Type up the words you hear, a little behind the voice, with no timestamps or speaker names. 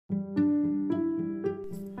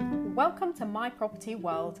Welcome to My Property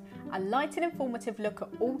World, a light and informative look at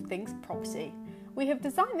all things property. We have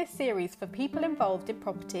designed this series for people involved in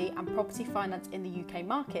property and property finance in the UK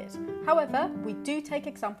market. However, we do take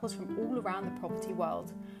examples from all around the property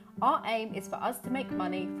world. Our aim is for us to make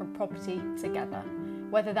money from property together,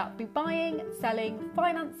 whether that be buying, selling,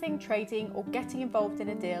 financing, trading, or getting involved in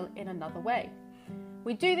a deal in another way.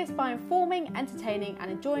 We do this by informing, entertaining and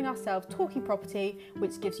enjoying ourselves talking property,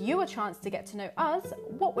 which gives you a chance to get to know us,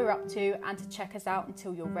 what we're up to, and to check us out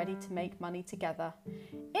until you're ready to make money together.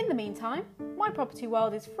 In the meantime, My Property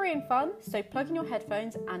World is free and fun, so plug in your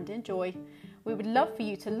headphones and enjoy. We would love for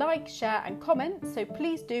you to like, share and comment, so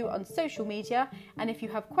please do on social media. And if you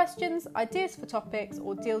have questions, ideas for topics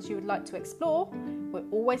or deals you would like to explore, we're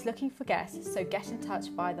always looking for guests, so get in touch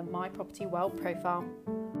via the My Property World profile.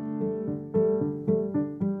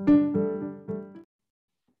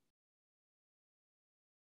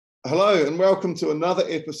 Hello and welcome to another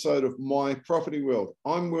episode of My Property World.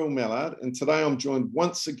 I'm Will Mallard and today I'm joined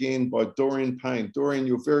once again by Dorian Payne. Dorian,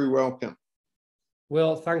 you're very welcome.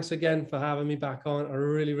 Will, thanks again for having me back on. I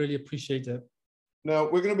really appreciate it. Now,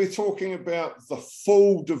 we're going to be talking about the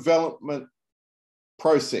full development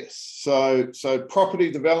process. So property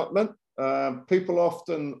development, people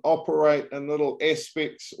often operate in little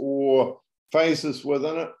aspects or phases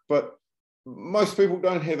within it, but most people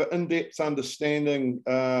don't have an in-depth understanding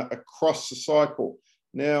across the cycle.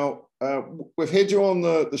 Now, we've had you on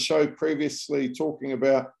the show previously talking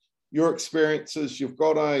about your experiences. You've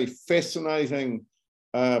got a fascinating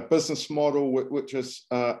business model, which is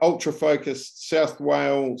ultra-focused South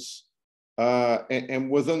Wales and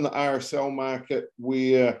within the RSL market,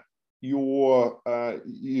 where you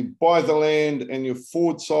buy the land and you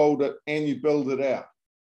forward sold it and you build it out,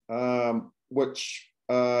 which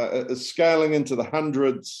is scaling into the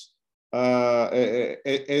hundreds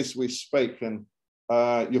as we speak. And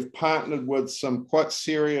you've partnered with some quite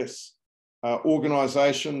serious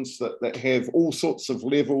organisations that have all sorts of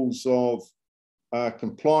levels of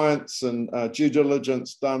compliance and due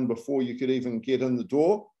diligence done before you could even get in the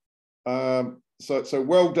door. So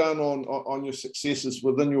well done on your successes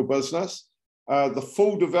within your business. The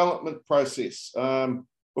full development process.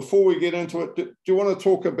 Before we get into it, do you want to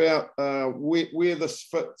talk about where this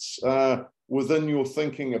fits within your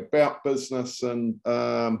thinking about business, and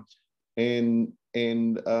then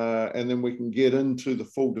we can get into the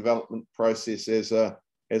full development process as a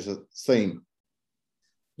theme?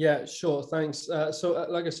 Yeah, sure. Thanks.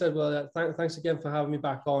 Like I said, well, thanks again for having me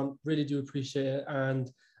back on. Really do appreciate it, and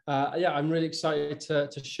yeah, I'm really excited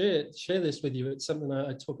to share this with you. It's something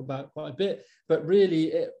I talk about quite a bit, but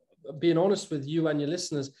really, being honest with you and your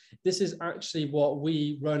listeners, this is actually what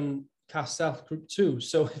we run Castell Group to.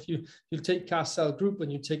 So if you take Castell Group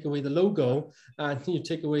and you take away the logo and you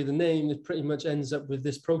take away the name, it pretty much ends up with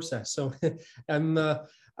this process. So and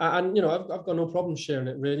you know, I've got no problem sharing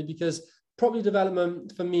it really, because property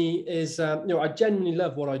development for me is, you know, I genuinely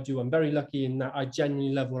love what I do. I'm very lucky in that I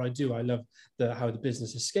genuinely love what I do. I love how the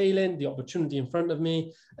business is scaling, the opportunity in front of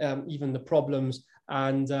me, even the problems,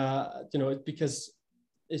 and you know, because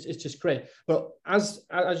it's just great. But as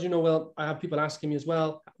you know, well, I have people asking me as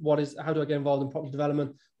well, how do I get involved in property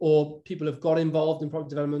development? Or people have got involved in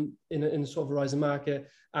property development in sort of a rising market,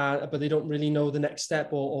 but they don't really know the next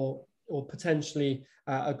step or potentially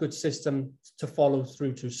a good system to follow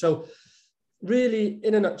through to. So really,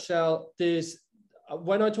 in a nutshell,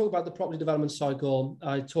 when I talk about the property development cycle,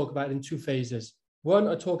 I talk about it in two phases. One,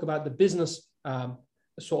 I talk about the business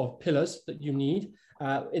sort of pillars that you need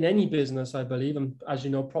in any business, I believe. And as you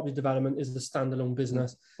know, property development is the standalone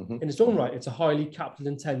business in its own right. It's a highly capital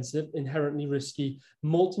intensive, inherently risky,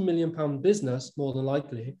 multi-million-pound business, more than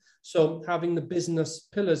likely. So having the business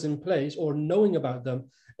pillars in place or knowing about them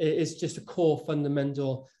is just a core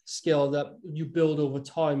fundamental skill that you build over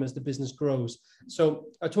time as the business grows. So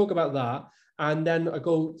I talk about that. And then I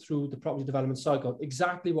go through the property development cycle,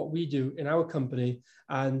 exactly what we do in our company,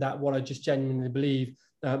 and that what I just genuinely believe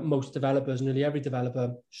most developers, nearly every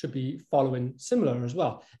developer, should be following similar as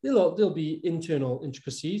well. There'll be internal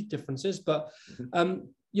intricacies, differences, but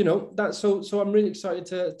you know, that's so I'm really excited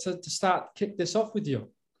to kick this off with you.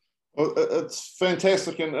 Well, it's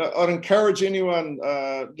fantastic, and I'd encourage anyone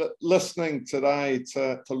listening today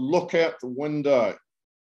to look out the window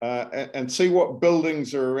and see what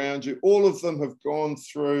buildings are around you. All of them have gone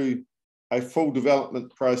through a full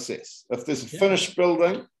development process. If there's a finished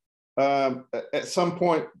building, at some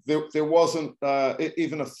point there wasn't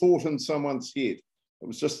even a thought in someone's head. It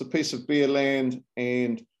was just a piece of bare land,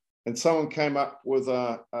 and someone came up with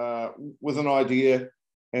an idea,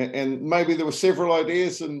 and maybe there were several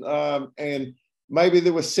ideas, and maybe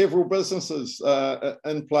there were several businesses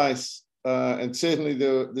in place, and certainly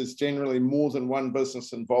there's generally more than one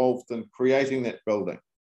business involved in creating that building.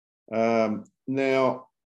 Now,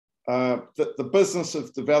 the business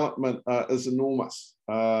of development is enormous,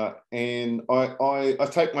 and I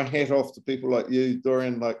take my hat off to people like you,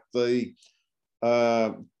 Dorian, like the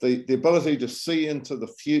ability to see into the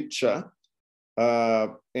future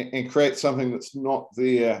and create something that's not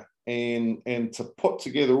there, and to put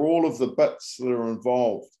together all of the bits that are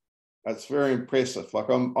involved. It's very impressive. Like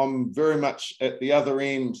I'm very much at the other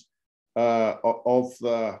end of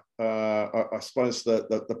the I suppose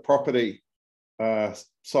the property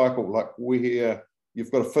cycle, like where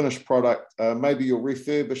you've got a finished product, maybe you're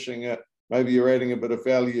refurbishing it, maybe you're adding a bit of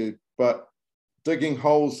value, but digging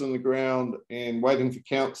holes in the ground and waiting for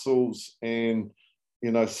councils and,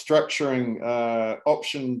 you know, structuring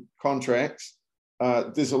option contracts,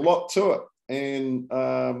 there's a lot to it. And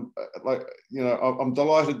like, you know, I'm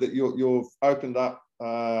delighted that you've opened up.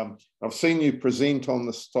 I've seen you present on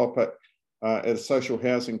this topic at a social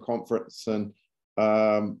housing conference, and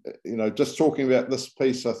you know, just talking about this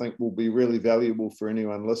piece, I think will be really valuable for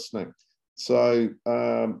anyone listening. So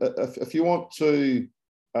if you want to,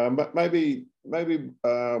 maybe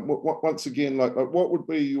once again, like what would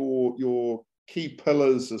be your key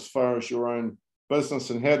pillars as far as your own business,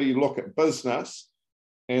 and how do you look at business,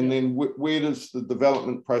 and then where does the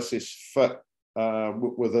development process fit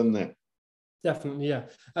within that? Definitely, yeah.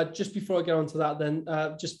 Just before I get on to that, then,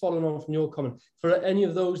 just following on from your comment, for any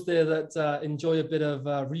of those there that enjoy a bit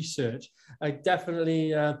of research, I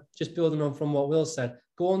definitely, just building on from what Will said,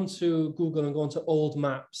 go on to Google and go on to old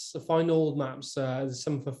maps, find old maps, there's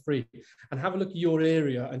some for free, and have a look at your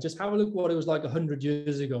area and just have a look what it was like 100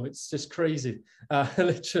 years ago. It's just crazy,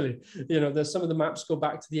 literally. You know, there's some of the maps go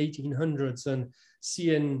back to the 1800s, and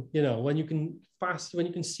seeing, you know, when you can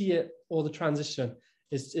see it, or the transition,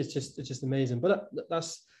 it's just amazing. But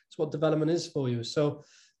that's what development is for you. So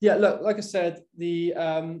yeah, look, like I said, the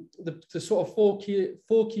sort of four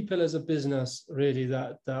key pillars of business really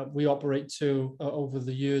that we operate to over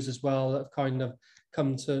the years as well, that kind of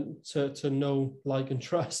come to know, like, and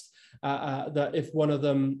trust. That if one of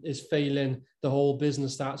them is failing, the whole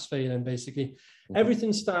business starts failing, basically.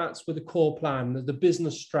 Everything starts with a core plan, the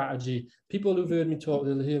business strategy. People who've heard me talk,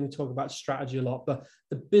 they'll hear me talk about strategy a lot, but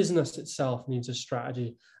the business itself needs a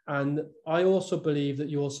strategy. And I also believe that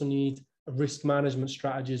you also need a risk management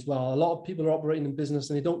strategy as well. A lot of people are operating in business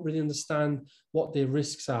and they don't really understand what their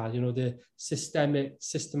risks are, you know, the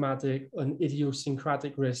systematic and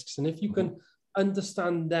idiosyncratic risks. And if you can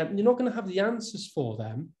understand them, you're not going to have the answers for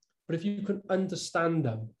them, but if you can understand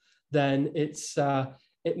them, then if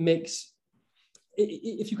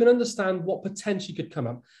you can understand what potentially could come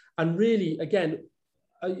up. And really, again,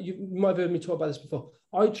 you might have heard me talk about this before.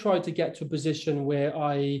 I try to get to a position where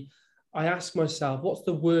I ask myself, what's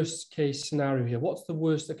the worst case scenario here? What's the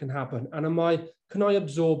worst that can happen? And can I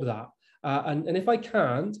absorb that? And if I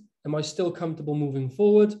can't, am I still comfortable moving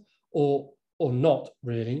forward or not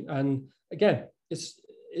really? And again, it's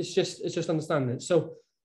just understanding it. So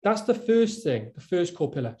that's the first thing, the first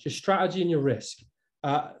core pillar, your strategy and your risk.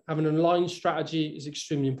 Having an aligned strategy is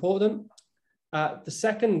extremely important. The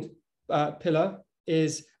second pillar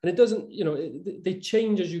is, and it doesn't, you know, they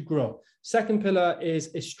change as you grow. Second pillar is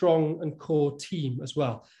a strong and core team as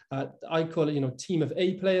well. I call it, you know, team of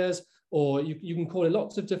A players, or you can call it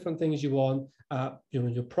lots of different things you want. You know,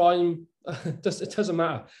 your prime, it doesn't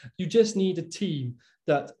matter. You just need a team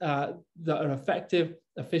that are effective,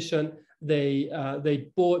 efficient. They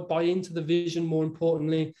buy into the vision, more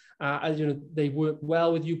importantly, and, you know, they work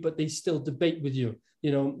well with you, but they still debate with you.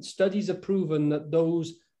 You know, studies have proven that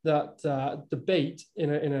those that debate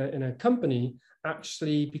in a company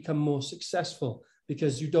actually become more successful,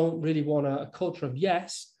 because you don't really want a culture of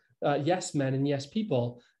yes men and yes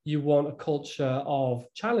people. You want a culture of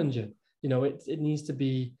challenging. You know, it needs to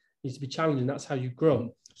be challenging. That's how you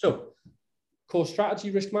grow. So, core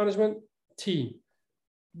strategy, risk management, team.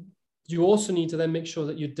 You also need to then make sure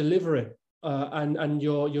that you're delivering and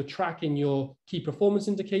you're tracking your key performance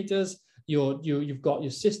indicators. You've got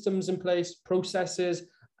your systems in place, processes,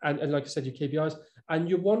 and like I said, your KPIs. And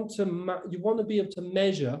you want to be able to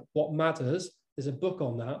measure what matters. There's a book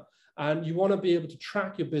on that. And you want to be able to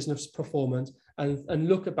track your business performance and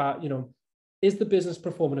look about, you know, is the business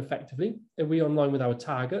performing effectively? Are we in line with our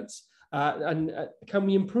targets? And can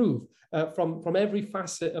we improve from every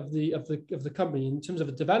facet of the company? In terms of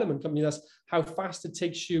a development company, that's how fast it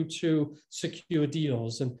takes you to secure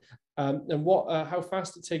deals, and how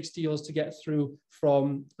fast it takes deals to get through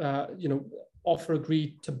from you know, offer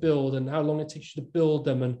agreed to build, and how long it takes you to build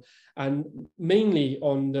them, And mainly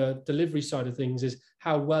on the delivery side of things is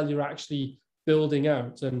how well you're actually building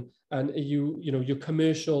out and your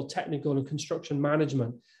commercial, technical, and construction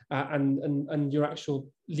management, and your actual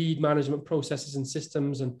lead management processes and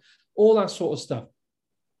systems and all that sort of stuff.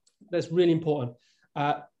 That's really important.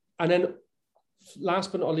 And then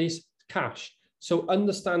last but not least, cash. So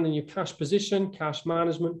understanding your cash position, cash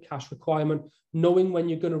management, cash requirement, knowing when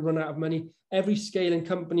you're going to run out of money. Every scaling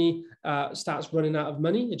company starts running out of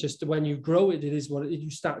money. It just, when you grow, it is what you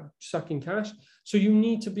start sucking cash. So you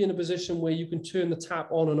need to be in a position where you can turn the tap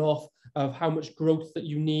on and off of how much growth that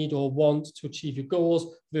you need or want to achieve your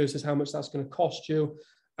goals versus how much that's going to cost you.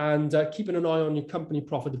 And keeping an eye on your company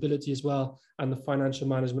profitability as well and the financial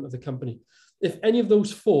management of the company. If any of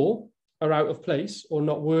those four are out of place or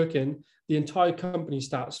not working, the entire company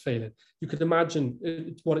starts failing. You could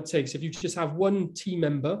imagine what it takes. If you just have one team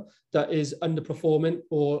member that is underperforming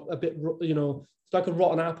or a bit, it's like a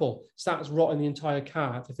rotten apple, starts rotting the entire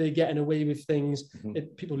cart. If they're getting away with things,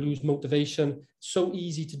 people lose motivation. So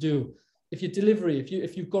easy to do. If your delivery,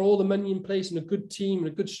 if you've got all the money in place and a good team and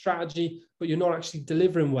a good strategy, but you're not actually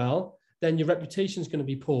delivering well, then your reputation is going to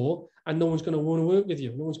be poor and no one's going to want to work with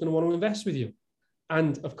you. No one's going to want to invest with you.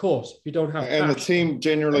 And of course, if you don't have and cash, the team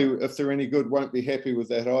generally, if they're any good, won't be happy with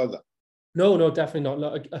that either. No, definitely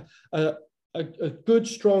not. A good,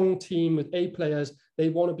 strong team with A players, they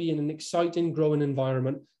want to be in an exciting, growing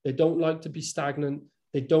environment. They don't like to be stagnant.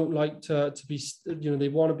 They don't like to be, they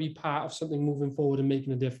want to be part of something moving forward and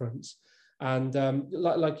making a difference. And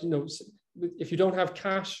if you don't have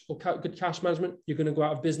cash or good cash management, you're going to go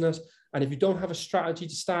out of business. And if you don't have a strategy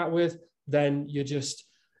to start with, then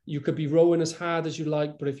you could be rowing as hard as you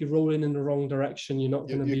like, but if you're rolling in the wrong direction, you're not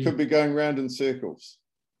going to be. You could be going round in circles.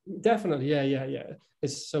 Definitely, yeah.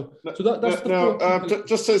 It's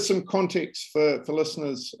just as some context for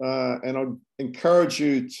listeners, and I'd encourage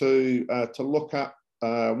you to look up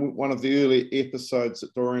one of the early episodes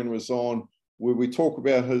that Dorian was on, where we talk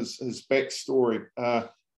about his backstory.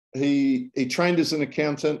 He trained as an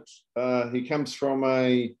accountant. He comes from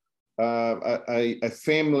a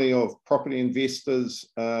family of property investors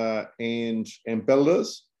and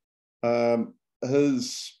builders.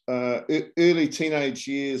 His early teenage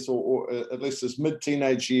years, or at least his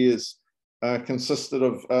mid-teenage years, consisted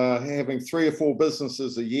of having 3 or 4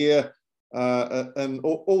 businesses a year and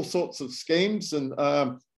all sorts of schemes. And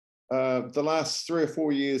the last 3 or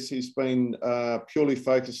 4 years, he's been purely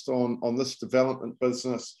focused on this development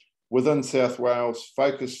business within South Wales,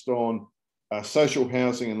 focused on social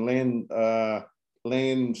housing and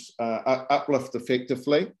land uplift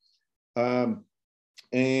effectively.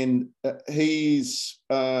 And he's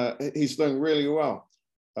doing really well.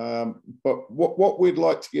 But what we'd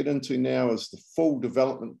like to get into now is the full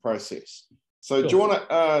development process. So sure. Do you want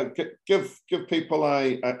to give people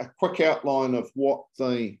a quick outline of what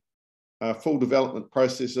the full development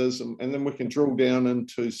process is, and then we can drill down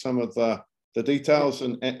into some of the details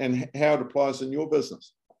and how it applies in your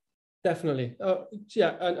business? Definitely.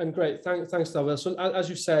 And great. Thanks, Darwell. So as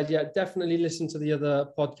you said, definitely listen to the other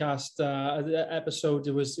podcast episode.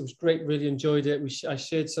 It was great. Really enjoyed it. I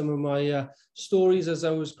shared some of my stories as I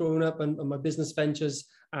was growing up and my business ventures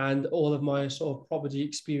and all of my sort of property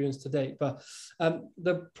experience to date. But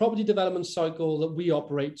the property development cycle that we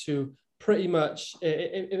operate to pretty much,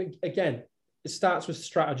 it starts with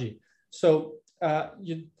strategy. So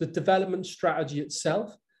the development strategy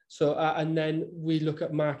itself. So, and then we look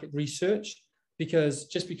at market research, because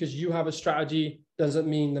just because you have a strategy doesn't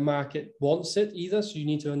mean the market wants it either. So you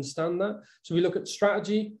need to understand that. So we look at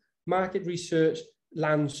strategy, market research,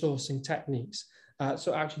 land sourcing techniques.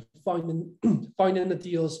 So actually finding the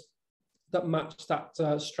deals that match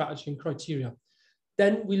that strategy and criteria.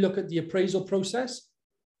 Then we look at the appraisal process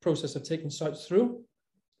of taking sites through,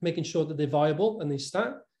 making sure that they're viable and they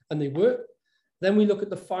stack and they work. Then we look at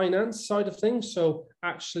the finance side of things. So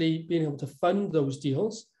actually being able to fund those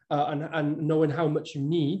deals and knowing how much you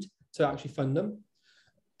need to actually fund them.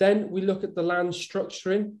 Then we look at the land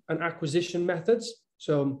structuring and acquisition methods.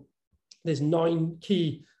 So there's 9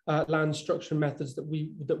 key land structuring methods that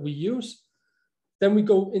we use. Then we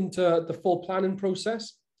go into the full planning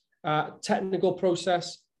process, technical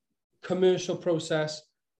process, commercial process,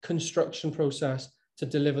 construction process to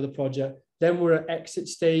deliver the project. Then we're at exit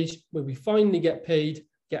stage where we finally get paid,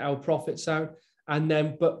 get our profits out. And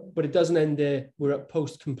then, but it doesn't end there. We're at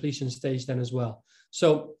post-completion stage then as well.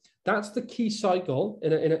 So that's the key cycle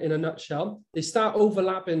in a nutshell. They start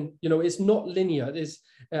overlapping, it's not linear. There's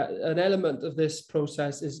an element of this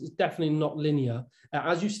process is definitely not linear.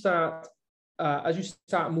 As you start as you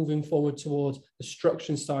start moving forward towards the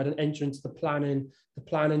structuring side and enter into the planning,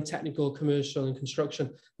 technical, commercial, and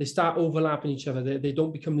construction, they start overlapping each other. They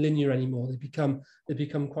don't become linear anymore. They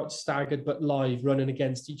become quite staggered but live, running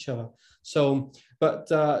against each other. So, but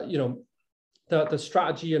you know, the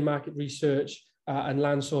strategy and market research and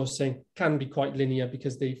land sourcing can be quite linear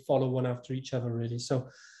because they follow one after each other, really. So,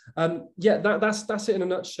 yeah, that's it in a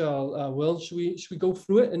nutshell. Will, should we go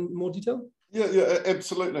through it in more detail? Yeah,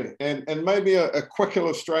 absolutely. And maybe a quick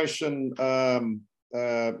illustration.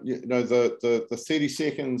 You know, the 30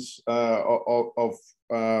 seconds of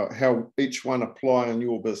how each one apply in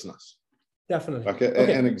your business. Definitely. Like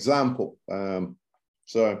an example.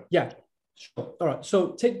 So yeah, sure. All right.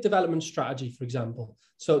 So take development strategy, for example.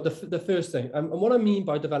 So the first thing, and what I mean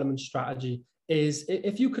by development strategy is,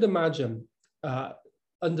 if you could imagine,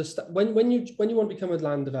 understand when you want to become a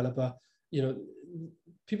land developer, you know,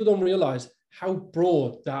 people don't realize how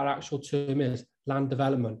broad that actual term is, land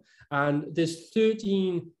development. And there's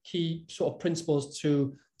 13 key sort of principles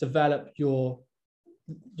to develop your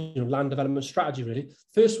land development strategy, really.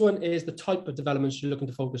 First one is the type of developments you're looking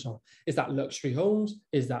to focus on. Is that luxury homes?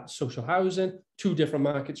 Is that social housing? Two different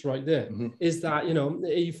markets right there. Mm-hmm. Is that, you know, are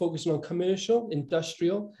you focusing on commercial,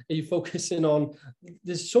 industrial? Are you focusing on,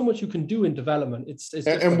 there's so much you can do in development. It's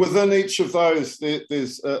and within each of those,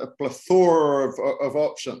 there's a plethora of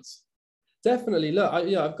options. Definitely. Look,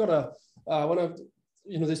 I've got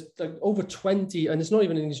there's like over 20, and it's not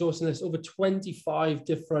even an exhaustive list, over 25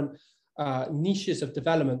 different niches of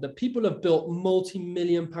development that people have built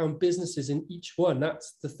multi-million-pound businesses in each one.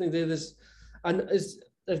 That's the thing.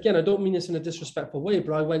 Again, I don't mean this in a disrespectful way,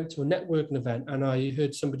 but I went to a networking event and I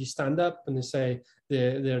heard somebody stand up and they say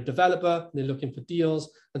they're a developer, they're looking for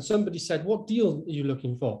deals, and somebody said, "What deal are you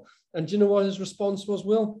looking for?" And do you know what his response was,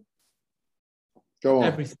 Will? Go on.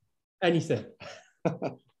 Everything. Anything.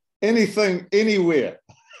 Anything, anywhere.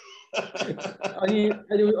 I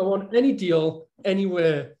want any deal,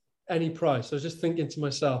 anywhere, any price. I was just thinking to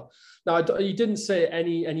myself. Now, you didn't say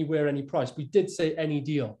anywhere, any price. We did say any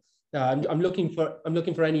deal. I'm looking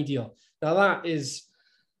for any deal. Now that is,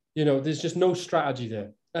 you know, there's just no strategy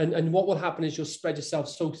there. And what will happen is you'll spread yourself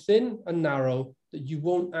so thin and narrow that you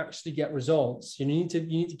won't actually get results. You need to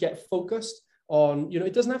get focused on, you know,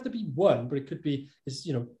 it doesn't have to be one, but it could be,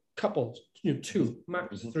 you know, couple, you know, two,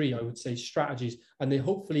 max three, I would say, strategies, and they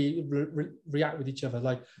hopefully react with each other.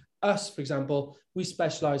 Like us, for example, we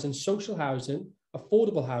specialize in social housing,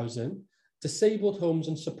 affordable housing, disabled homes,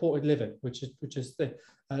 and supported living, which is the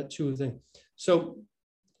two of the things. So,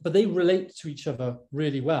 but they relate to each other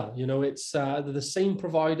really well. You know, it's the same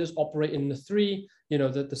providers operating the three. You know,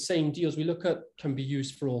 the same deals we look at can be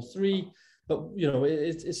used for all three, but you know,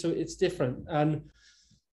 it's different. And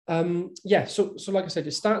so like I said,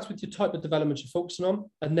 it starts with your type of development you're focusing on.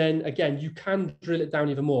 And then again, you can drill it down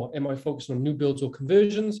even more. Am I focusing on new builds or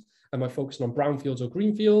conversions? Am I focusing on brownfields or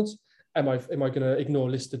greenfields? Am I going to ignore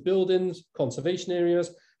listed buildings, conservation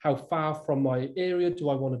areas? How far from my area do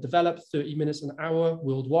I want to develop? 30 minutes, an hour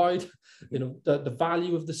worldwide? You know, the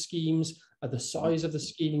value of the schemes, the size of the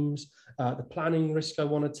schemes, the planning risk I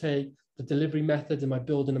want to take, the delivery method, am I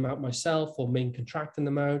building them out myself or main contracting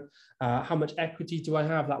them out? How much equity do I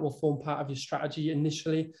have? That will form part of your strategy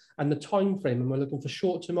initially. And the time frame, am I looking for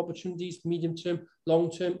short-term opportunities, medium-term,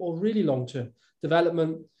 long-term, or really long-term?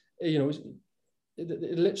 Development, you know,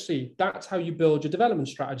 literally, that's how you build your development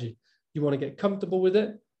strategy. You want to get comfortable with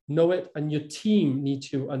it, know it, and your team need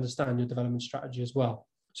to understand your development strategy as well.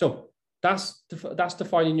 So that's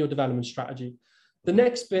defining your development strategy. The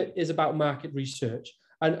next bit is about market research.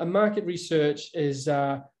 And market research is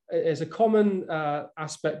a common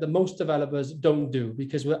aspect that most developers don't do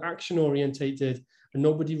because we're action orientated and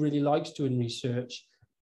nobody really likes doing research.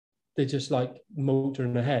 They just like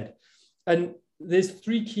motoring ahead. And there's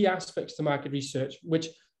three key aspects to market research,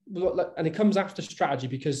 and it comes after strategy,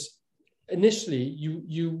 because initially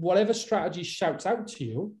you whatever strategy shouts out to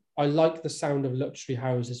you. I like the sound of luxury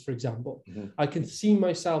houses, for example. Mm-hmm. I can see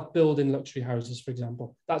myself building luxury houses, for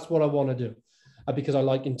example. That's what I want to do. Because I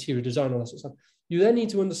like interior design and all that sort of stuff. You then need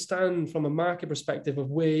to understand from a market perspective of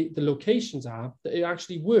where the locations are, that it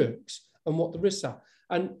actually works and what the risks are.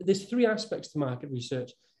 And there's three aspects to market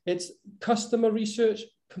research. It's customer research,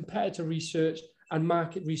 competitor research, and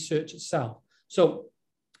market research itself. So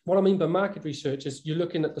what I mean by market research is you're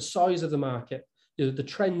looking at the size of the market, you know, the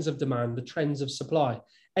trends of demand, the trends of supply,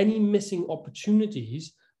 any missing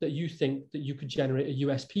opportunities that you think that you could generate a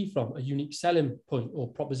USP from, a unique selling point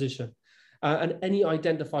or proposition. And any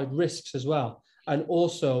identified risks as well. And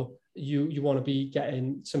also you want to be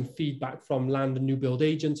getting some feedback from land and new build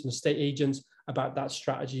agents and estate agents about that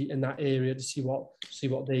strategy in that area to see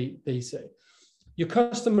what they say. Your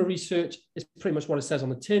customer research is pretty much what it says on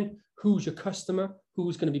the tin. Who's your customer?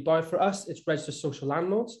 Who's going to be buying? For us, it's registered social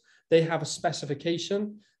landlords. They have a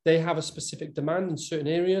specification. They have a specific demand in certain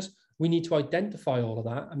areas. We need to identify all of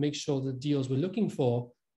that and make sure the deals we're looking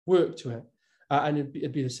for work to it. And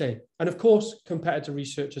it'd be the same. And of course, competitor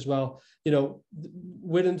research as well. You know,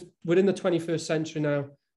 within the 21st century now,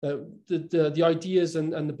 the ideas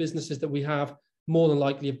and the businesses that we have more than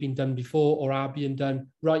likely have been done before or are being done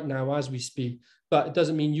right now as we speak. But it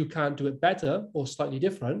doesn't mean you can't do it better or slightly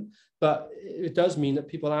different, but it does mean that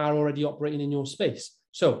people are already operating in your space.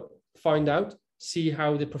 So find out, see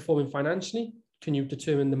how they're performing financially. Can you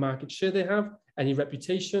determine the market share they have, any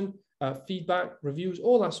reputation, feedback, reviews,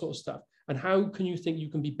 all that sort of stuff. And how can you think you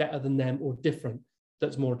can be better than them or different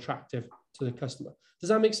that's more attractive to the customer? Does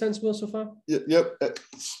that make sense, Will, so far? Yep.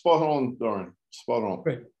 Spot on, Dorian. Spot on.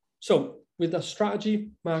 Great. So with the strategy,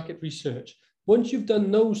 market research, once you've done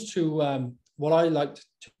those two, what I like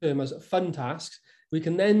to term as fun tasks, we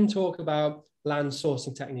can then talk about land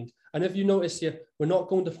sourcing techniques. And if you notice here, we're not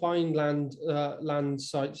going to find land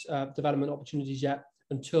sites, development opportunities yet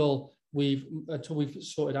until we've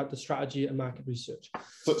sorted out the strategy and market research.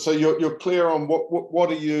 So you're clear on what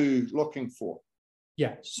are you looking for?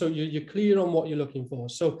 Yeah, so you're clear on what you're looking for.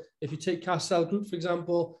 So if you take Castell Group, for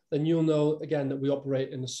example, then you'll know, again, that we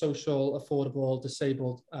operate in the social, affordable,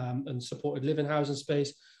 disabled and supported living housing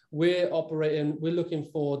space. We're looking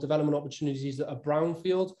for development opportunities that are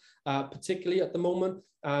brownfield, particularly at the moment.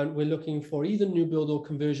 And we're looking for either new build or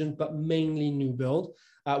conversion, but mainly new build.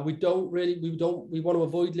 We want to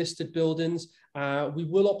avoid listed buildings. We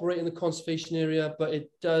will operate in the conservation area, but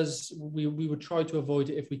we would try to avoid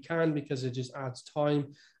it if we can because it just adds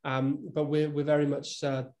time. But we're very much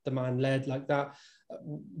demand led like that.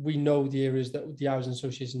 We know the areas that the housing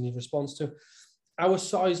association need response to. Our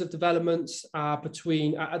size of developments are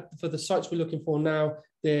for the sites we're looking for now,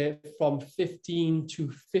 they're from 15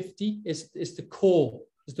 to 50 is the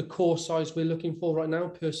core size we're looking for right now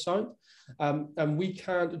per site. And we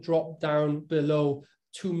can't drop down below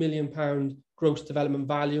 £2 million gross development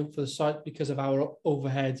value for the site because of our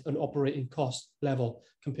overhead and operating cost level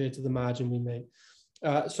compared to the margin we make.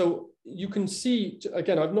 So you can see,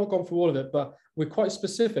 again, I've not gone through all of it, but we're quite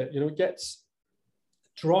specific. You know, it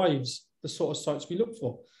drives the sort of sites we look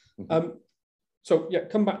for. So yeah,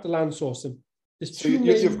 come back to land sourcing. So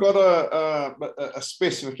you've got a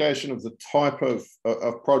specification of the type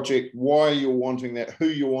of project, why you're wanting that, who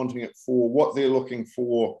you're wanting it for, what they're looking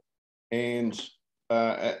for, and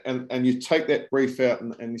you take that brief out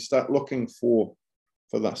and you start looking for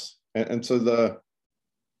this. And so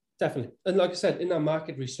definitely. And like I said, in that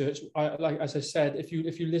market research, as I said, if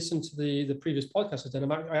you listen to the previous podcast I've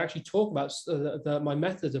done, I actually talk about my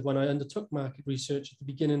method of when I undertook market research at the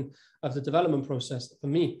beginning of the development process for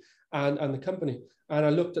me and the company. And I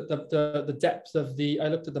looked at the depth of I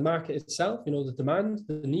looked at the market itself, you know, the demand,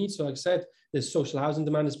 the need. So like I said, there's social housing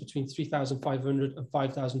demand is between 3,500 and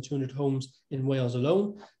 5,200 homes in Wales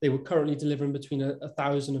alone. They were currently delivering between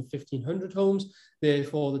 1,000 and 1,500 homes.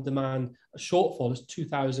 Therefore, the demand shortfall is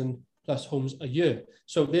 2,000 plus homes a year.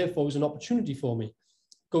 So therefore, it was an opportunity for me.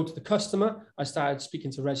 Go to the customer. I started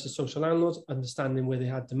speaking to registered social landlords, understanding where they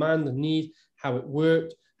had demand and need, how it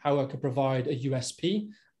worked, how I could provide a USP,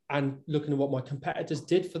 and looking at what my competitors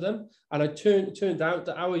did for them. And it turned out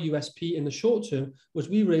that our USP in the short term was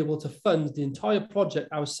we were able to fund the entire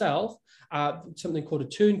project ourselves, something called a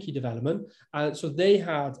turnkey development. And so they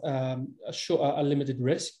had a limited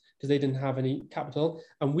risk because they didn't have any capital,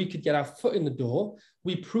 and we could get our foot in the door.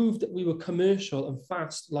 We proved that we were commercial and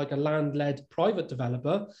fast like a land-led private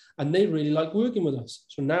developer, and they really liked working with us.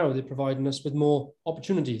 So now they're providing us with more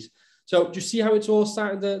opportunities. So do you see how it's all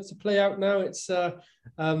starting to play out now? It's so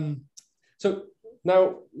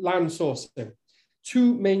now land sourcing.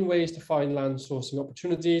 Two main ways to find land sourcing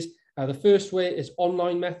opportunities. The first way is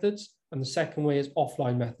online methods, and the second way is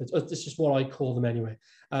offline methods. This is what I call them anyway.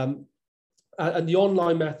 And the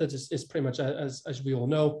online method is pretty much, as we all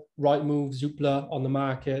know, Rightmove, Zoopla on the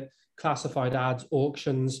market, classified ads,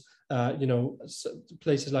 auctions,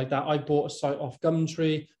 places like that. I bought a site off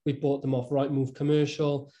Gumtree. We bought them off Rightmove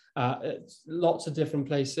Commercial. Lots of different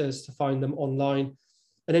places to find them online.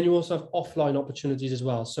 And then you also have offline opportunities as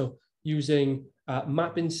well. So using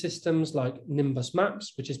mapping systems like Nimbus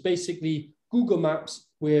Maps, which is basically Google Maps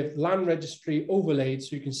with land registry overlaid,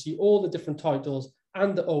 so you can see all the different titles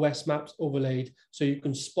and the OS maps overlaid, so you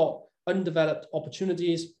can spot undeveloped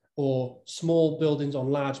opportunities or small buildings on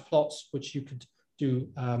large plots, which you could do,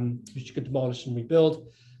 which you could demolish and rebuild.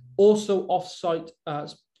 Also off-site,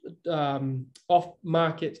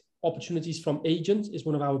 off-market opportunities from agents is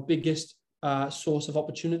one of our biggest source of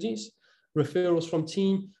opportunities. referrals from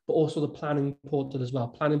team, but also the planning portal as well.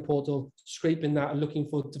 Planning portal, scraping that and looking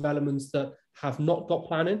for developments that have not got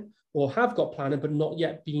planning or have got planning, but not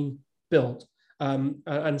yet been built,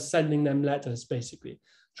 and sending them letters, basically.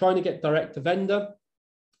 Trying to get direct to vendor,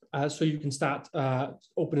 so you can start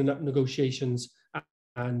opening up negotiations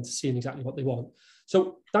and seeing exactly what they want.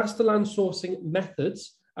 So that's the land sourcing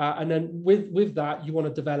methods. And then with that, you want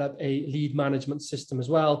to develop a lead management system as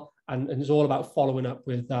well. And it's all about following up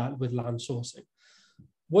with land sourcing.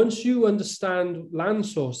 Once you understand land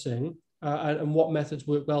sourcing and what methods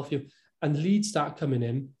work well for you, and leads start coming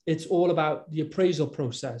in, it's all about the appraisal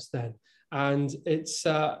process then. And it's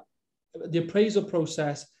the appraisal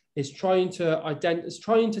process is trying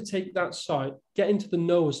to take that site, get into the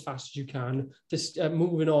know as fast as you can, just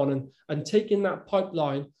moving on and taking that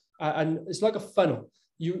pipeline, and it's like a funnel.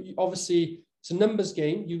 You obviously, it's a numbers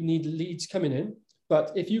game. You need leads coming in,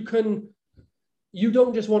 but if you can, you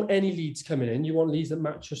don't just want any leads coming in. You want leads that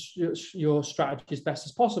match your strategy as best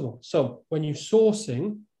as possible. So when you're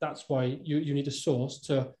sourcing, that's why you need to source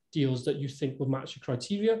to deals that you think will match your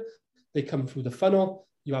criteria. They come through the funnel.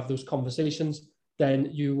 You have those conversations. Then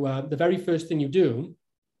the very first thing you do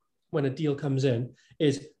when a deal comes in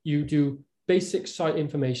is you do basic site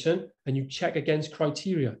information and you check against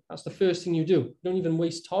criteria. That's the first thing you do. You don't even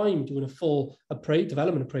waste time doing a full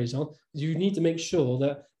development appraisal. You need to make sure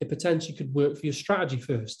that it potentially could work for your strategy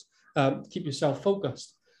first. Keep yourself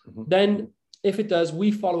focused. Mm-hmm. Then if it does,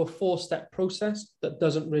 we follow a 4-step process that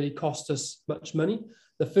doesn't really cost us much money.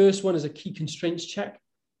 The first one is a key constraints check.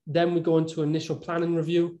 Then we go into initial planning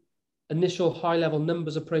review, initial high-level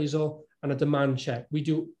numbers appraisal, and a demand check. We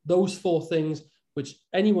do those 4 things, which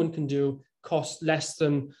anyone can do, cost less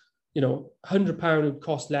than, £100 would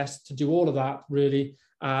cost less to do all of that, really,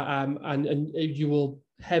 and you will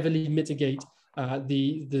heavily mitigate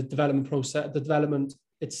the development process, the development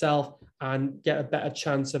itself, and get a better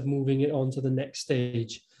chance of moving it on to the next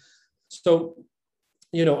stage. So,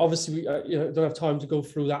 obviously, we don't have time to go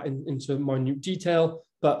through that into minute detail,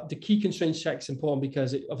 but the key constraints check is important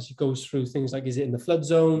because it obviously goes through things like, is it in the flood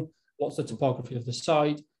zone? What's the topography of the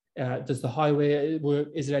site? Does the highway work?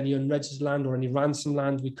 Is there any unregistered land or any ransom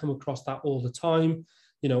land? We come across that all the time.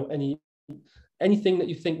 Anything that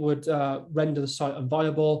you think would render the site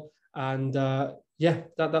unviable. And there's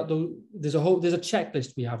a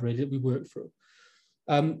checklist we have really that we work through.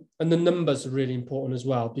 And the numbers are really important as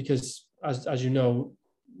well, because as you know,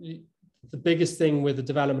 the biggest thing with the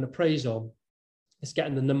development appraisal is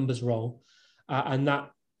getting the numbers wrong. And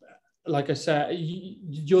that, like I said,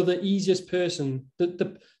 you're the easiest person.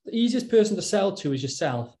 The easiest person to sell to is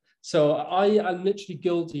yourself. So I am literally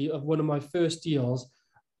guilty of one of my first deals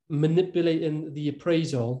manipulating the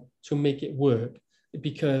appraisal to make it work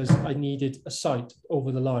because I needed a site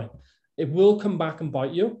over the line. It will come back and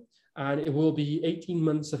bite you, and it will be 18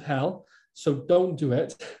 months of hell. So don't do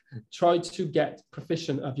it. Try to get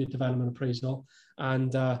proficient of your development appraisal.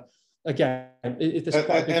 And again,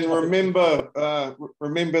 remember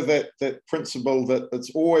that principle that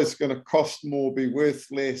it's always going to cost more, be worth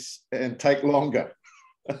less, and take longer.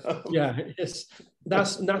 Yeah, yes,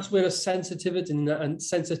 that's where a sensitivity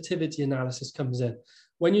analysis comes in.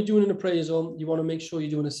 When you're doing an appraisal, you want to make sure you're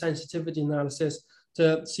doing a sensitivity analysis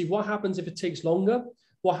to see what happens if it takes longer,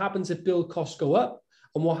 what happens if build costs go up,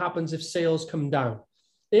 and what happens if sales come down.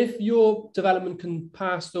 If your development can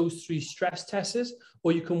pass those 3 stress tests,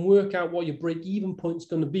 or you can work out what your break-even point is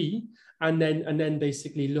going to be, and then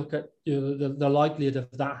basically look at the likelihood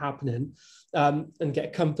of that happening, and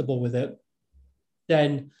get comfortable with it,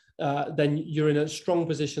 then you're in a strong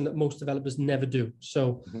position that most developers never do.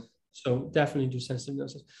 So, So definitely do sensitivity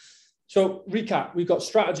analysis. So recap: we've got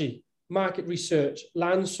strategy, market research,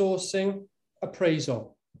 land sourcing,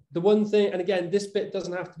 appraisal. The one thing, and again, this bit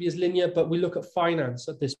doesn't have to be as linear, but we look at finance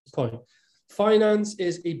at this point. Finance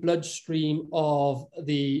is a bloodstream of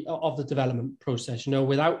the development process.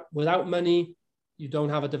 Without money, you don't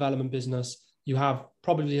have a development business. You have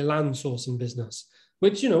probably a land sourcing business,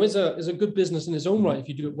 which is a good business in its own right if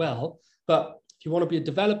you do it well. But if you want to be a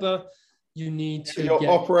developer, you need to. You're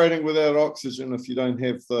operating without oxygen if you don't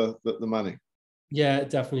have the money. Yeah,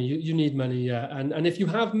 definitely. You need money, yeah. And if you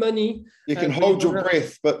have money, you can hold your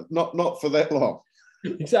breath, but not for that long.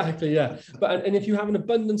 Exactly, yeah. But and if you have an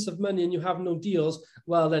abundance of money and you have no deals,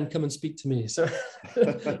 well, then come and speak to me. So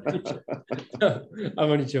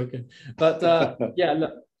I'm only joking. But yeah,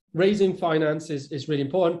 look, raising finance is really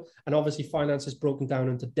important. And obviously finance is broken down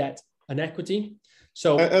into debt and equity.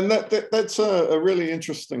 So, and that's a really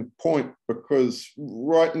interesting point, because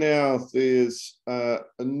right now there's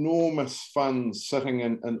enormous funds sitting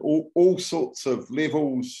in all sorts of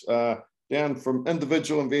levels, down from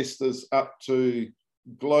individual investors up to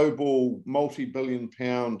global multi-billion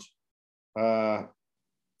pound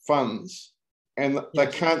funds, and they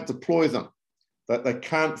can't deploy them. That they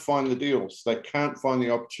can't find the deals, they can't find the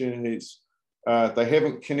opportunities, they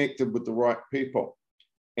haven't connected with the right people,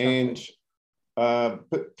 and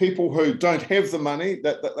people who don't have the money,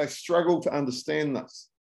 that they struggle to understand this,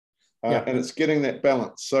 and it's getting that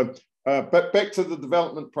balance. So, but back to the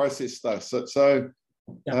development process, though. So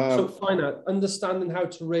finance, understanding how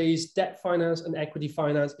to raise debt finance and equity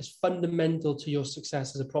finance is fundamental to your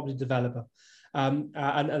success as a property developer, and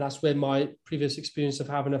that's where my previous experience of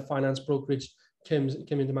having a finance brokerage came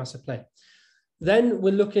into massive play. Then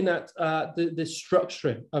we're looking at the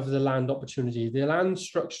structuring of the land opportunity, the land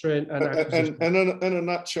structuring and acquisition. And in a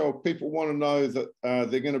nutshell, people want to know that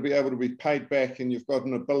they're going to be able to be paid back, and you've got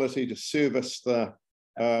an ability to service the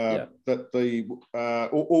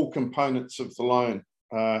all components of the loan,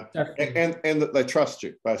 and that they trust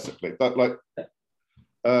you, basically. But we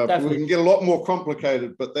can get a lot more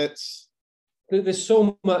complicated, but there's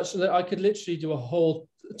so much that I could literally do a whole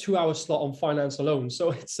 2-hour slot on finance alone.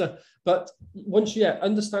 So it's but once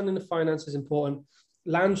understanding the finance is important.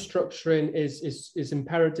 Land structuring is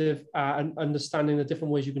imperative, and understanding the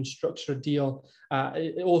different ways you can structure a deal.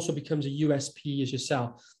 It also becomes a USP as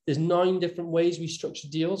yourself. There's 9 different ways we structure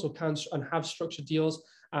deals or can and have structured deals.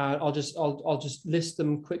 I'll just list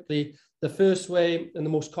them quickly. The first way and the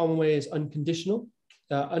most common way is unconditional.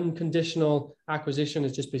 Unconditional acquisition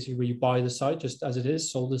is just basically where you buy the site just as it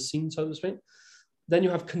is, sold as seen, so to speak. Then you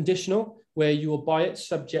have conditional, where you will buy it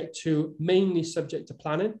mainly subject to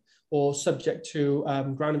planning, or subject to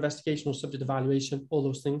ground investigation, or subject to valuation, all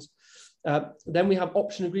those things. Then we have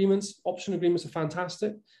option agreements. Option agreements are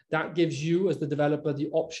fantastic. That gives you, as the developer, the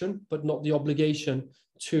option, but not the obligation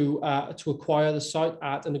to acquire the site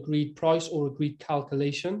at an agreed price or agreed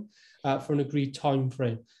calculation for an agreed time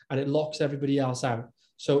frame, and it locks everybody else out.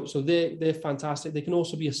 So they're fantastic. They can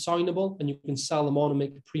also be assignable, and you can sell them on and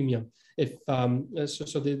make a premium.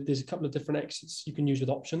 There's a couple of different exits you can use with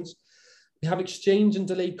options. We have exchange and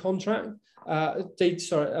delayed contract.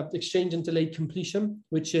 Exchange and delayed completion,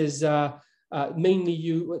 which is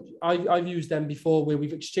mainly I've used them before, where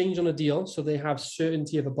we've exchanged on a deal, so they have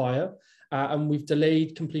certainty of a buyer, and we've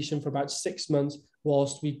delayed completion for about 6 months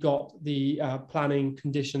whilst we've got the planning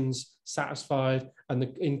conditions satisfied and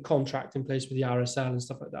in contract in place with the RSL and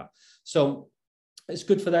stuff like that. So it's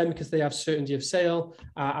good for them because they have certainty of sale,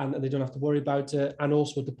 and they don't have to worry about it, and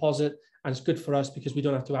also a deposit. And it's good for us because we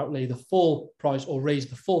don't have to outlay the full price or raise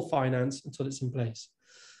the full finance until it's in place.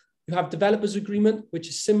 You have developers agreement, which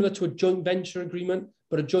is similar to a joint venture agreement,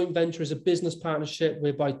 but a joint venture is a business partnership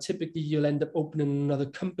whereby typically you'll end up opening another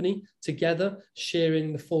company together,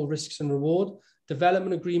 sharing the full risks and reward.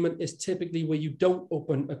 Development agreement is typically where you don't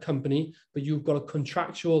open a company, but you've got a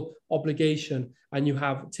contractual obligation, and you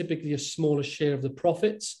have typically a smaller share of the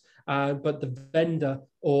profits, but the vendor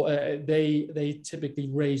they typically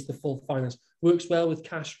raise the full finance. Works well with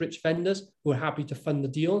cash-rich vendors who are happy to fund the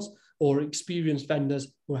deals, or experienced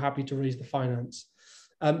vendors who are happy to raise the finance.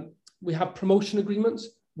 We have promotion agreements,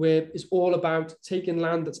 where it's all about taking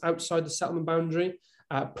land that's outside the settlement boundary,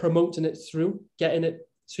 promoting it through, getting it.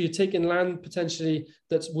 So you're taking land potentially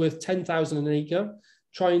that's worth 10,000 an acre,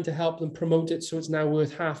 trying to help them promote it so it's now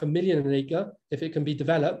worth $500,000 an acre if it can be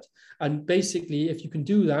developed. And basically, if you can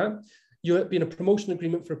do that, you'll be in a promotion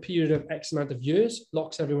agreement for a period of X amount of years,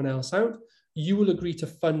 locks everyone else out. You will agree to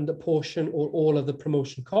fund a portion or all of the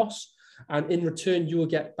promotion costs. And in return, you will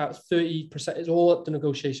get about 30%, it's all up to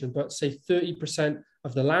negotiation, but say 30%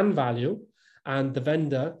 of the land value, and the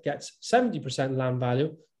vendor gets 70% land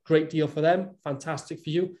value. Great deal for them, fantastic for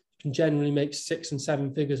you. You can generally make 6 and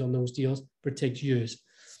 7 figures on those deals, but it takes years.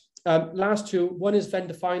 Last two, one is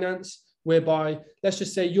vendor finance, whereby let's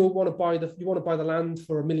just say you want to buy the land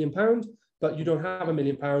for £1 million, but you don't have £1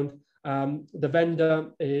 million. The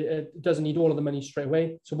vendor doesn't need all of the money straight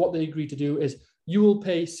away. So what they agree to do is you will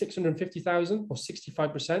pay 650,000 or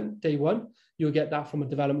 65% day one. You'll get that from a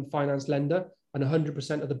development finance lender, and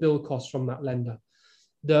 100% of the build costs from that lender.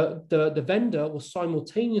 The vendor will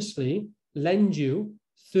simultaneously lend you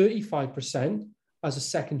 35% as a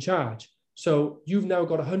second charge. So you've now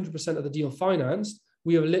got 100% of the deal financed.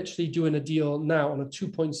 We are literally doing a deal now on a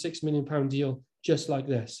 £2.6 million deal just like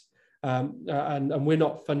this. And we're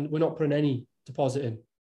not putting any deposit in.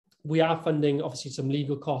 We are funding obviously some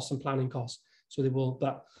legal costs and planning costs. So they will,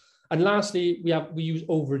 and lastly, we use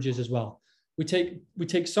overages as well. We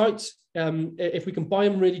take sites, if we can buy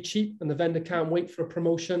them really cheap and the vendor can't wait for a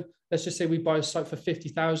promotion. Let's just say we buy a site for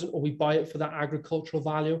 50,000, or we buy it for that agricultural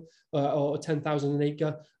value or 10,000 an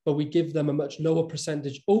acre, but we give them a much lower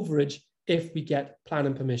percentage overage if we get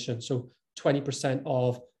planning permission. So 20%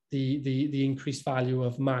 of the increased value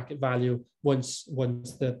of market value once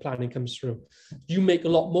the planning comes through. You make a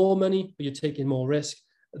lot more money, but you're taking more risk.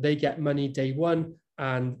 They get money day one,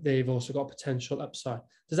 and they've also got potential upside.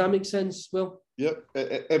 Does that make sense, Will? Yep,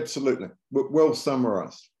 absolutely. Well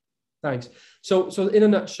summarized. Thanks. So in a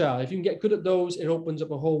nutshell, if you can get good at those, it opens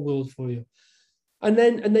up a whole world for you. And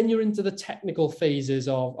then you're into the technical phases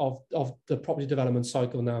of the property development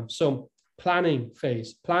cycle now. So planning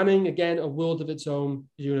phase. Planning, again, a world of its own.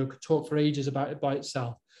 Could talk for ages about it by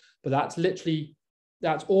itself. But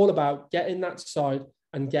that's all about getting that site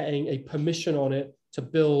and getting a permission on it to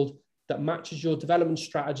build that matches your development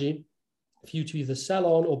strategy for you to either sell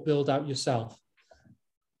on or build out yourself.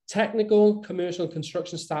 Technical, commercial, and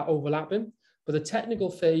construction start overlapping, but the technical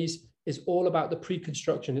phase is all about the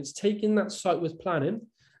pre-construction. It's taking that site with planning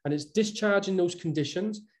and it's discharging those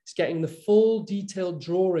conditions. It's getting the full detailed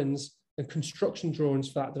drawings and construction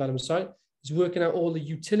drawings for that development site. It's working out all the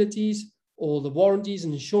utilities, all the warranties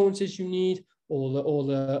and insurances you need, all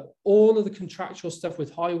of the contractual stuff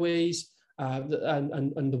with highways and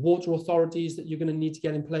the water authorities that you're going to need to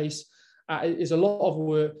get in place. It is a lot of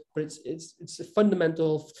work, but it's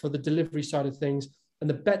fundamental for the delivery side of things. And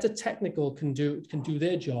the better technical can do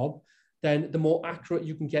their job, then the more accurate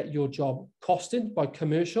you can get your job costed by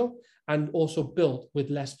commercial and also built with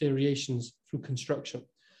less variations through construction.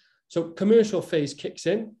 So commercial phase kicks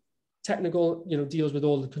in. Technical, deals with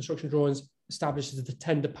all the construction drawings, establishes the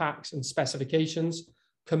tender packs and specifications.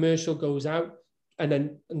 Commercial goes out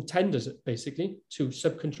and tenders it basically to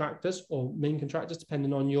subcontractors or main contractors,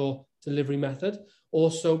 depending on your delivery method.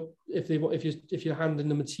 Also, if you're handling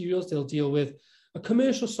the materials, they'll deal with a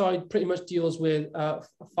commercial side. Pretty much deals with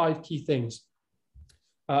 5 key things.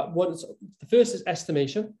 The first is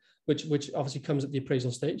estimation, which obviously comes at the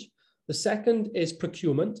appraisal stage. The second is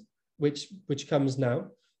procurement, which comes now.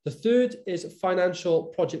 The third is financial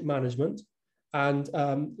project management, and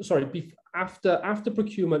after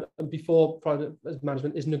procurement and before project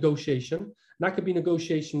management is negotiation. And that could be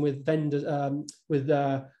negotiation with vendors,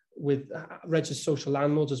 with registered social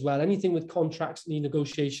landlords as well. Anything with contracts need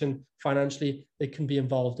negotiation financially, they can be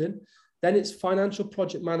involved in. Then it's financial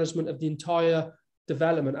project management of the entire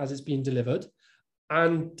development as it's being delivered,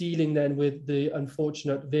 and dealing then with the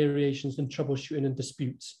unfortunate variations and troubleshooting and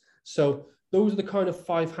disputes. So those are the kind of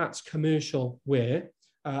 5 hats commercial wear,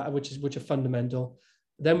 which are fundamental.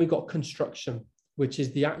 Then we've got construction, which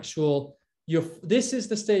is the actual, this is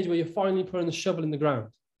the stage where you're finally putting the shovel in the ground.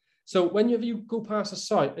 So whenever you go past a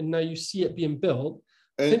site and now you see it being built,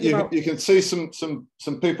 and you can see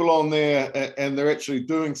some people on there and they're actually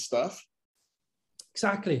doing stuff.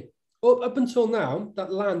 Exactly. Well, up until now,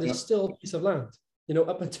 that land is still a piece of land,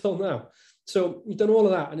 up until now. So you've done all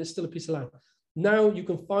of that and it's still a piece of land. Now you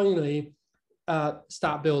can finally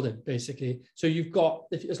start building, basically. So you've got,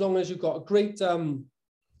 as long as you've got a great,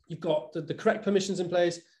 you've got the correct permissions in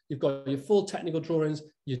place, you've got your full technical drawings,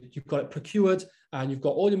 you've got it procured, and you've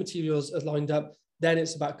got all your materials lined up, then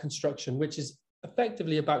it's about construction, which is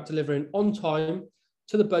effectively about delivering on time,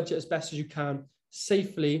 to the budget as best as you can,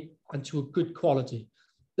 safely, and to a good quality.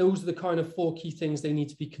 Those are the kind of 4 key things they need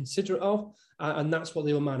to be considerate of, and that's what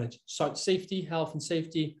they will manage. Site safety, health and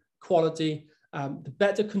safety, quality. The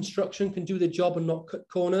better construction can do their job and not cut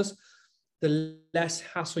corners, the less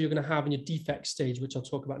hassle you're going to have in your defect stage, which I'll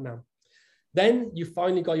talk about now. Then you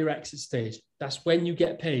finally got your exit stage. That's when you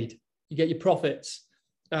get paid. You get your profits.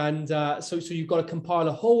 And so you've got to compile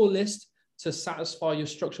a whole list to satisfy your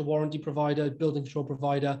structural warranty provider, building control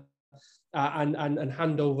provider, and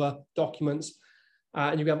hand over documents.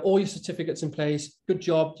 And you have all your certificates in place. Good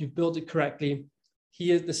job. You've built it correctly.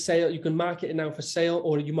 Here's the sale. You can market it now for sale,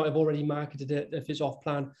 or you might have already marketed it if it's off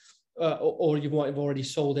plan, or you might have already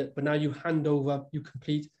sold it. But now you hand over, you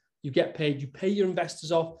complete, you get paid, you pay your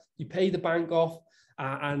investors off, you pay the bank off,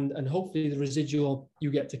 and hopefully the residual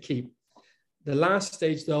you get to keep. The last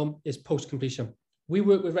stage, though, is post-completion. We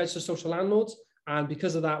work with registered social landlords, and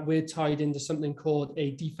because of that, we're tied into something called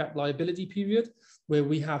a defect liability period, where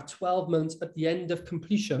we have 12 months at the end of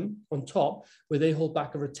completion on top, where they hold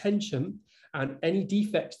back a retention, and any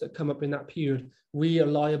defects that come up in that period, we are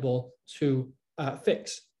liable to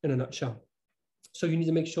fix, in a nutshell. So you need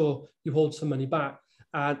to make sure you hold some money back.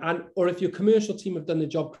 Or if your commercial team have done the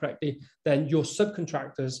job correctly, then your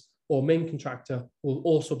subcontractors or main contractor will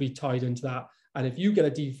also be tied into that. And if you get a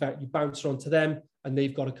defect, you bounce it onto them and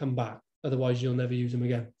they've got to come back. Otherwise, you'll never use them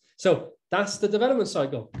again. So that's the development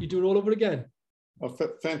cycle. You do it all over again. Oh,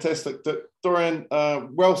 fantastic. Dorian,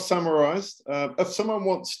 well summarized. If someone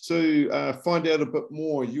wants to find out a bit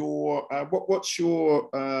more, what's your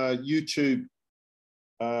YouTube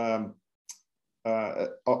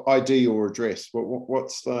ID or address.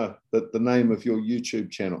 What's the name of your YouTube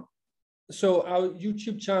channel? So our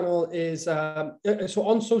YouTube channel is so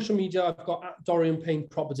on social media. I've got @Dorian Payne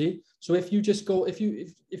Property. So if you just go, if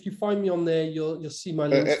you find me on there, you'll see my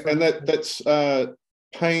links. And that's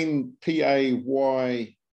Payne, Payne.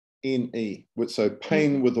 So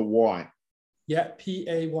Payne with a Y. Yeah,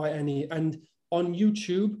 Payne. And on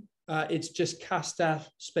YouTube, it's just Castell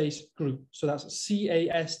space group. So that's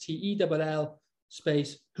Castell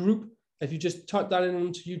space group. If you just type that in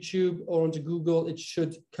onto YouTube or onto Google, it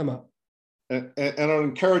should come up. And I'd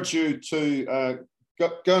encourage you to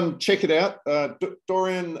go and check it out.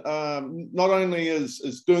 Dorian not only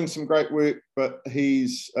is doing some great work, but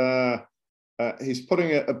he's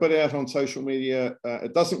putting a bit out on social media.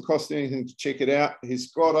 It doesn't cost anything to check it out.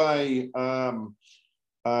 He's got a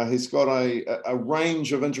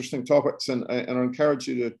range of interesting topics, and I encourage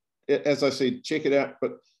you to, as I said, check it out.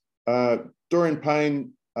 But Dorian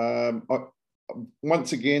Payne.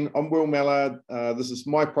 Once again, I'm Will Mallard. This is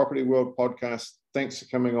My Property World podcast. Thanks for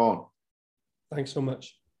coming on. Thanks so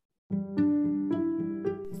much.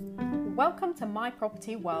 Welcome to My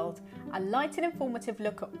Property World, a light and informative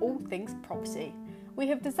look at all things property. We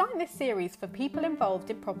have designed this series for people involved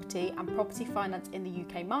in property and property finance in the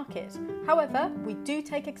UK market. However, we do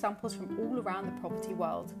take examples from all around the property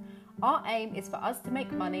world. Our aim is for us to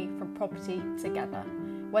make money from property together,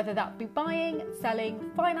 whether that be buying, selling,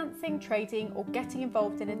 financing, trading, or getting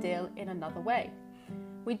involved in a deal in another way.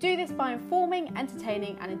 We do this by informing,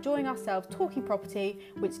 entertaining, and enjoying ourselves talking property,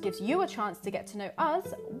 which gives you a chance to get to know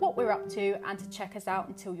us, what we're up to, and to check us out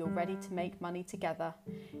until you're ready to make money together.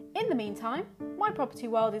 In the meantime, My Property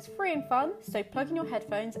World is free and fun, so plug in your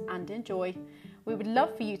headphones and enjoy. We would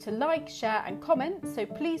love for you to like, share and comment, so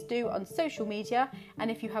please do on social media.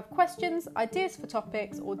 And if you have questions, ideas for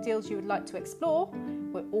topics or deals you would like to explore,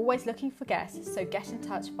 we're always looking for guests, so get in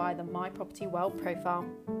touch via the My Property World profile.